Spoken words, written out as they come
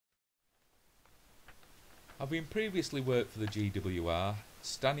Having previously worked for the GWR,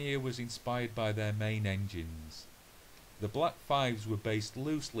 Stanier was inspired by their main engines. The Black Fives were based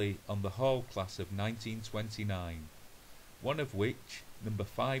loosely on the Hall class of 1929, one of which, number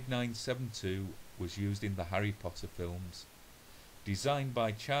 5972, was used in the Harry Potter films. Designed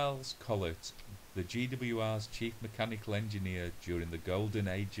by Charles Collett, the GWR's chief mechanical engineer during the golden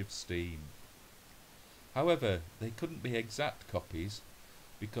age of steam. However, they couldn't be exact copies,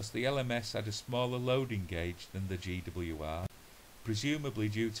 because the LMS had a smaller loading gauge than the GWR, presumably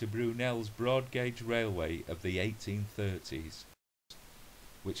due to Brunel's broad gauge railway of the 1830s,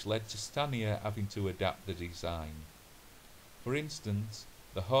 which led to Stanier having to adapt the design. For instance,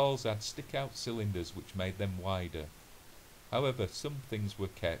 the Halls had stick-out cylinders which made them wider. However, some things were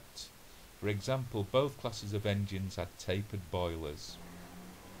kept. For example, both classes of engines had tapered boilers.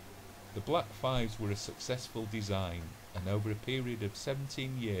 The Black Fives were a successful design, and over a period of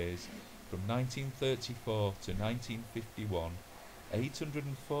 17 years, from 1934 to 1951,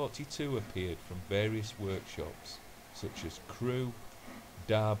 842 appeared from various workshops, such as Crewe,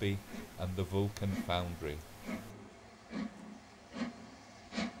 Derby and the Vulcan Foundry.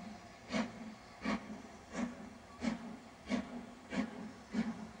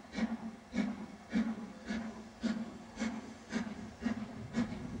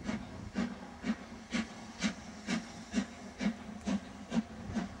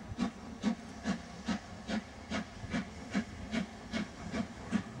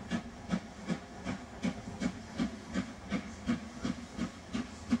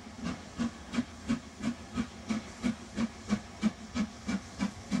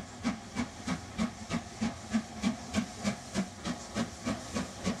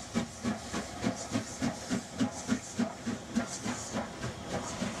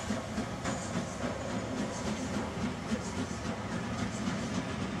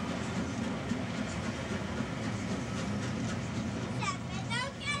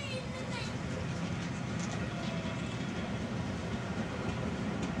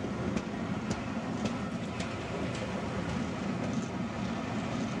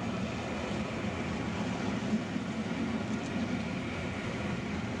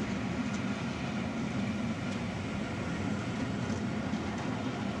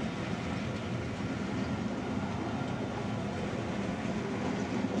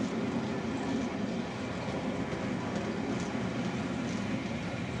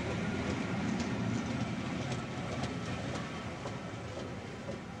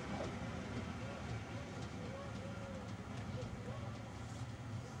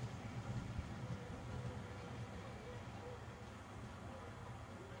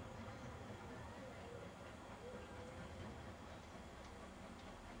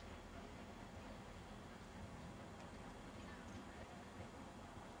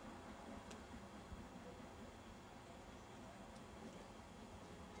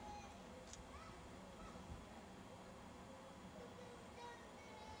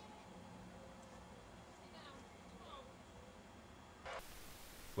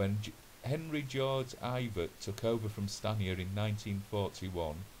 When Henry George Ivert took over from Stanier in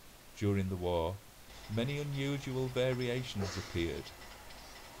 1941, during the war, many unusual variations appeared.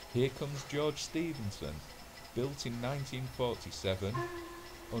 Here comes George Stephenson, built in 1947,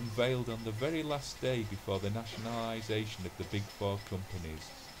 unveiled on the very last day before the nationalisation of the Big Four companies,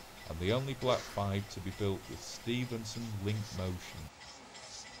 and the only Black Five to be built with Stephenson link motion.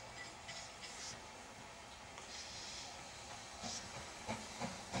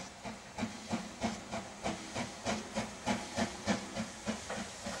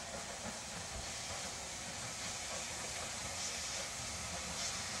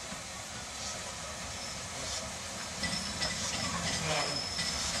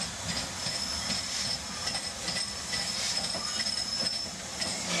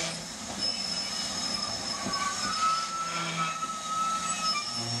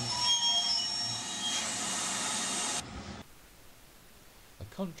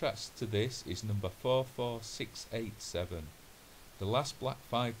 Contrast to this is number 44687, the last Black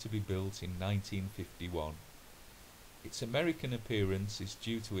Five to be built in 1951. Its American appearance is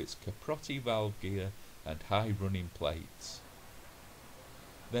due to its Caprotti valve gear and high running plates.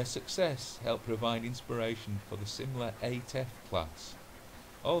 Their success helped provide inspiration for the similar 8F class,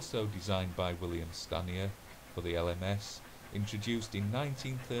 also designed by William Stanier for the LMS, introduced in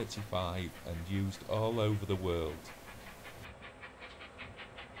 1935 and used all over the world.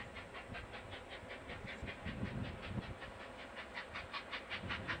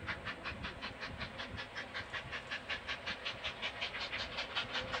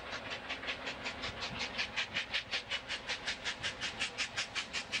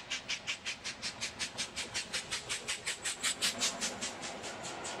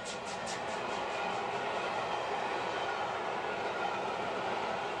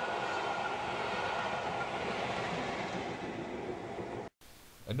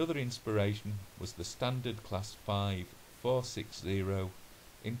 Another inspiration was the standard Class 5 460,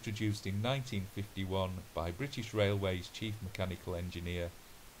 introduced in 1951 by British Railways Chief Mechanical Engineer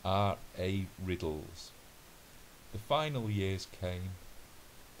R. A. Riddles. The final years came.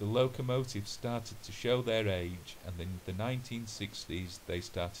 The locomotives started to show their age, and in the 1960s they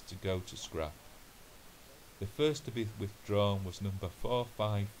started to go to scrap. The first to be withdrawn was number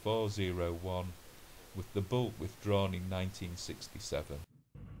 45401, with the bulk withdrawn in 1967.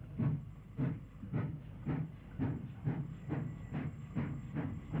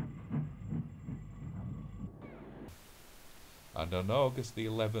 And on August the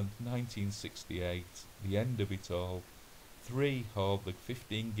 11th, 1968, the end of it all, 3 hauled the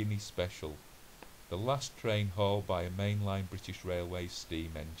 15 Guineas Special, the last train hauled by a mainline British Railways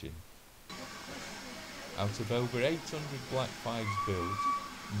steam engine. Out of over 800 Black Fives built,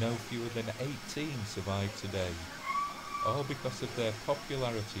 no fewer than 18 survive today, all because of their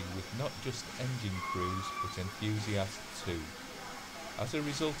popularity with not just engine crews but enthusiasts too. As a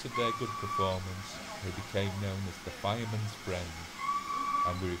result of their good performance, they became known as the Fireman's Friend,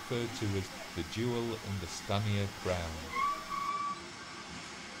 and were referred to as the Jewel in the Stanier Crown.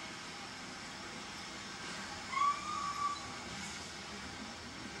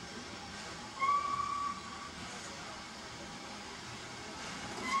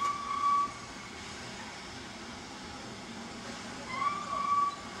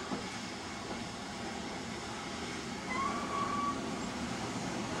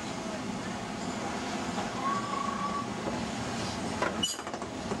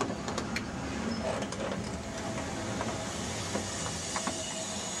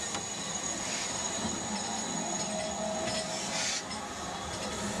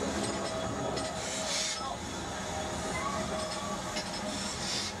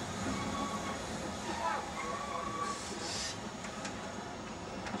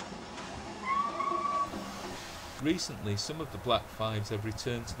 Recently, some of the Black Fives have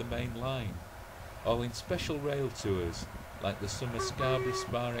returned to the main line, all in special rail tours, like the summer Scarborough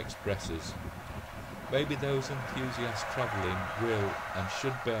Spa Expresses. Maybe those enthusiasts travelling will and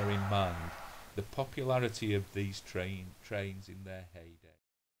should bear in mind the popularity of these trains in their heyday.